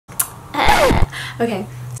Okay.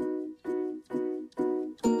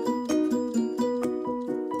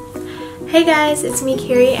 Hey guys, it's me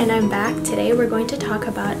Kiri and I'm back. Today we're going to talk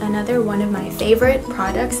about another one of my favorite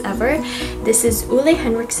products ever. This is OLE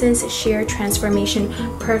HENRIKSEN's Sheer Transformation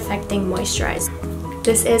Perfecting Moisturizer.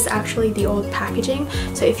 This is actually the old packaging,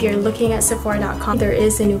 so if you're looking at sephora.com, there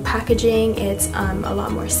is a new packaging. It's a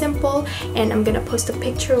lot more simple, and I'm gonna post a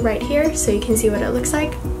picture right here so you can see what it looks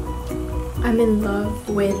like. I'm in love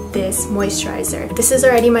with this moisturizer. This is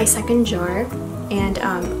already my second jar, and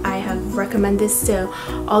I have recommended this to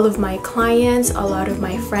all of my clients, a lot of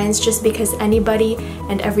my friends, just because anybody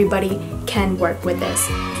and everybody can work with this.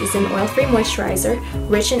 It's an oil-free moisturizer,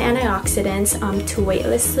 rich in antioxidants to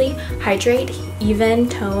weightlessly hydrate, even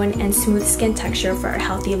tone, and smooth skin texture for a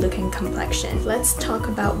healthy looking complexion. Let's talk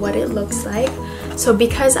about what it looks like. So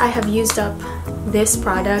because I have used up this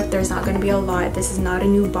product, there's not going to be a lot. This is not a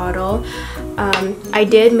new bottle. I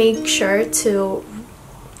did make sure to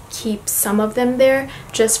keep some of them there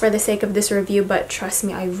just for the sake of this review, but trust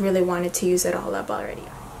me, I really wanted to use it all up already.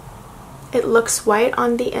 It looks white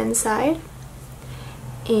on the inside,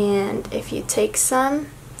 and if you take some,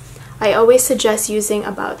 I always suggest using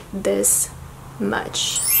about this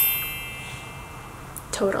much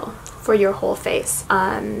total for your whole face.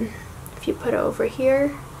 If you put it over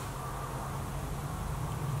here,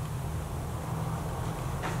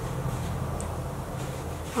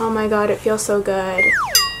 oh my god, it feels so good.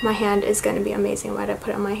 My hand is going to be amazing. Why did I put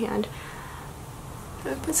it on my hand?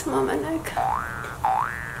 I put some on my neck.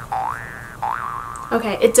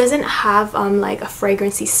 Okay, it doesn't have like a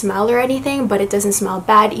fragrancy smell or anything, but it doesn't smell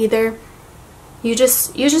bad either. You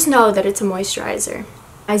just know that it's a moisturizer.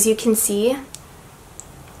 As you can see,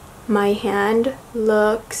 my hand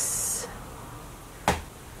looks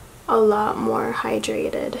a lot more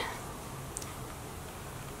hydrated.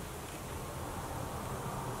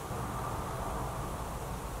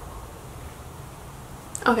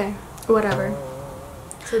 Okay, whatever.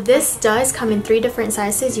 So this does come in 3 different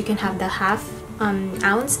sizes. You can have the half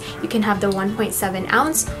ounce, you can have the 1.7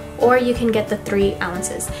 ounce, or you can get the 3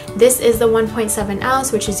 ounces. This is the 1.7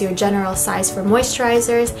 ounce, which is your general size for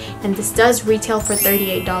moisturizers, and this does retail for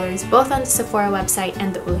 $38, both on the Sephora website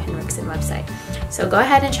and the OLE HENRIKSEN website. So go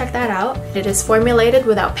ahead and check that out. It is formulated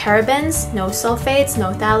without parabens, no sulfates,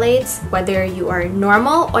 no phthalates. Whether you are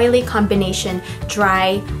normal, oily combination,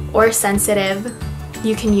 dry, or sensitive,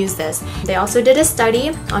 you can use this. They also did a study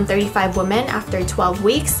on 35 women after 12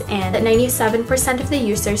 weeks, and 97% of the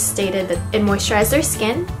users stated that it moisturized their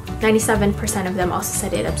skin. 97% of them also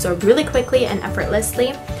said it absorbed really quickly and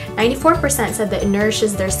effortlessly. 94% said that it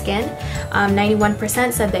nourishes their skin.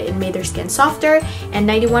 91% said that it made their skin softer, and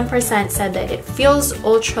 91% said that it feels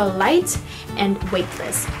ultra light and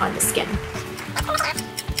weightless on the skin.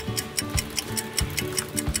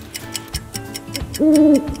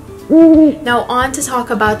 Now on to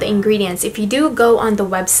talk about the ingredients. If you do go on the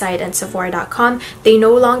website at sephora.com, they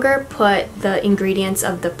no longer put the ingredients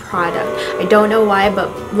of the product. I don't know why,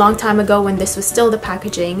 but long time ago when this was still the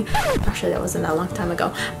packaging, actually that wasn't that long time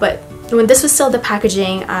ago, but when this was still the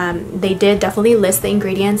packaging, they did definitely list the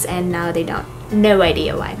ingredients, and now they don't. No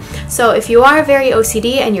idea why. So if you are very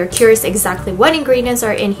OCD and you're curious exactly what ingredients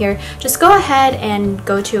are in here, just go ahead and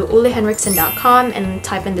go to olehenriksen.com and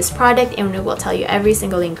type in this product, and it will tell you every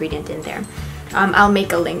single ingredient in there. I'll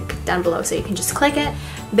make a link down below so you can just click it.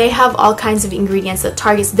 They have all kinds of ingredients that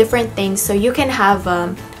targets different things, so you can have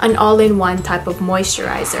an all-in-one type of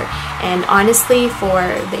moisturizer. And honestly, for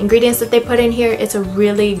the ingredients that they put in here, it's a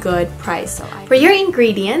really good price. So for your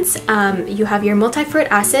ingredients, you have your multi-fruit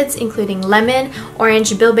acids, including lemon,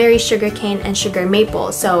 orange, bilberry, sugarcane, and sugar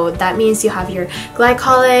maple. So that means you have your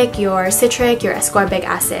glycolic, your citric, your ascorbic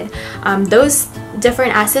acid. Those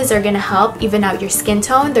different acids are going to help even out your skin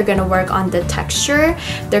tone. They're going to work on the texture,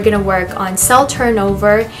 they're going to work on cell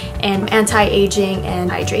turnover and anti-aging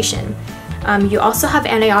and hydration. You also have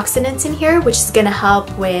antioxidants in here, which is going to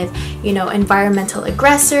help with, you know, environmental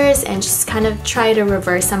aggressors and just kind of try to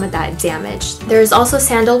reverse some of that damage. There's also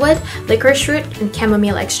sandalwood, licorice root, and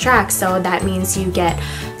chamomile extract, so that means you get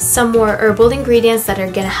some more herbal ingredients that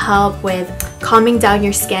are going to help with calming down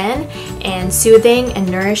your skin and soothing and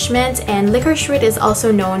nourishment. And licorice root is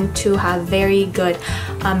also known to have very good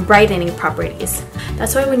brightening properties.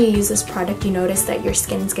 That's why when you use this product, you notice that your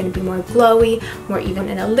skin is going to be more glowy, more even,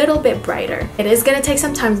 and a little bit brighter. It is going to take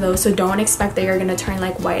some time though, so don't expect that you're going to turn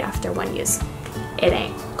like white after one use. It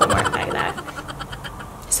ain't gonna work like that.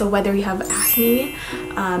 So whether you have acne,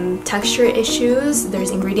 texture issues, there's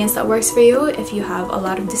ingredients that works for you. If you have a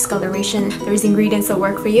lot of discoloration, there's ingredients that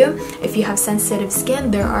work for you. If you have sensitive skin,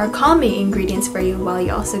 there are calming ingredients for you, while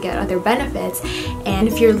you also get other benefits. And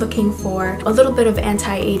if you're looking for a little bit of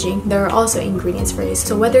anti-aging, there are also ingredients for you.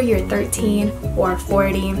 So whether you're 13 or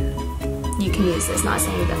 40, you can use this. Not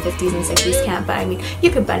saying that 50s and 60s can't, but I mean, you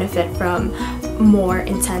could benefit from more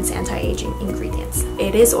intense anti-aging ingredients.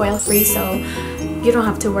 It is oil-free, so you don't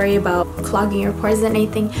have to worry about clogging your pores and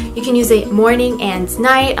anything. You can use it morning and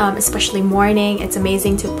night, especially morning. It's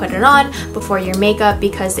amazing to put it on before your makeup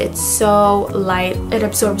because it's so light. It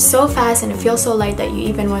absorbs so fast and it feels so light that you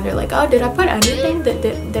even wonder like, oh, did I put anything?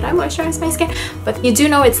 Did I moisturize my skin? But you do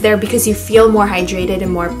know it's there because you feel more hydrated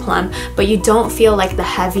and more plump, but you don't feel like the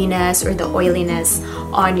heaviness or the oiliness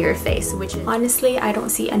on your face, which honestly, I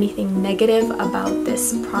don't see anything negative about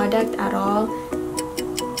this product at all.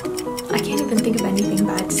 I can't even think of anything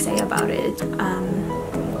bad to say about it.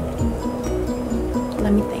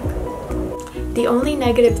 Let me think. The only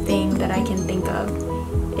negative thing that I can think of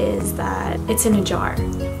is that it's in a jar.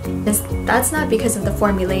 That's not because of the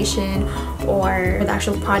formulation or the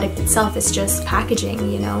actual product itself, it's just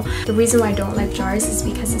packaging, you know. The reason why I don't like jars is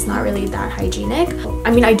because it's not really that hygienic.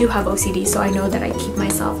 I mean, I do have OCD, so I know that I keep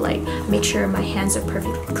myself like, make sure my hands are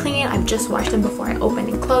perfectly clean. I've just washed them before I open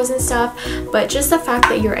and close and stuff. But just the fact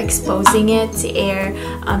that you're exposing it to air,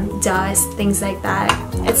 dust, things like that,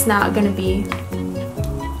 it's not gonna be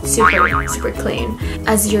super clean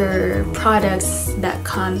as your products that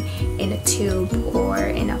come in a tube or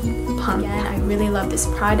in a pump. And I really love this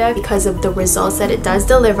product because of the results that it does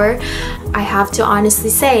deliver. I have to honestly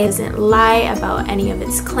say it doesn't lie about any of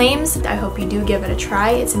its claims. I hope you do give it a try.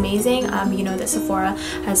 It's amazing. You know that Sephora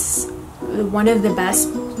has one of the best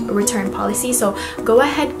return policy, so go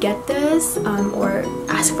ahead, get this, or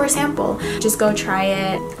ask for a sample. Just go try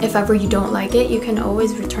it. If ever you don't like it, you can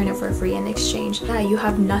always return it for free in exchange. Yeah, you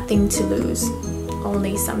have nothing to lose,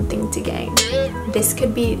 only something to gain. This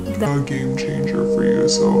could be the game changer for you,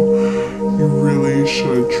 so you really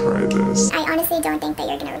should try this. I honestly don't think that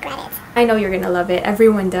you're gonna regret it. I know you're gonna love it.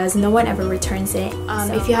 Everyone does. No one ever returns it.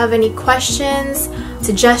 If you have any questions,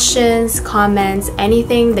 suggestions, comments,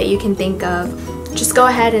 anything that you can think of, just go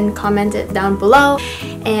ahead and comment it down below.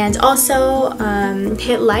 And also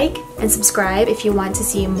hit like and subscribe if you want to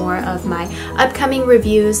see more of my upcoming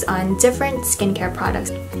reviews on different skincare products.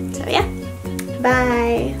 So yeah,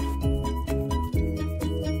 bye.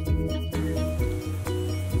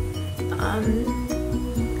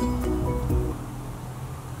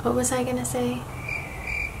 What was I gonna say?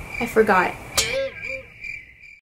 I forgot.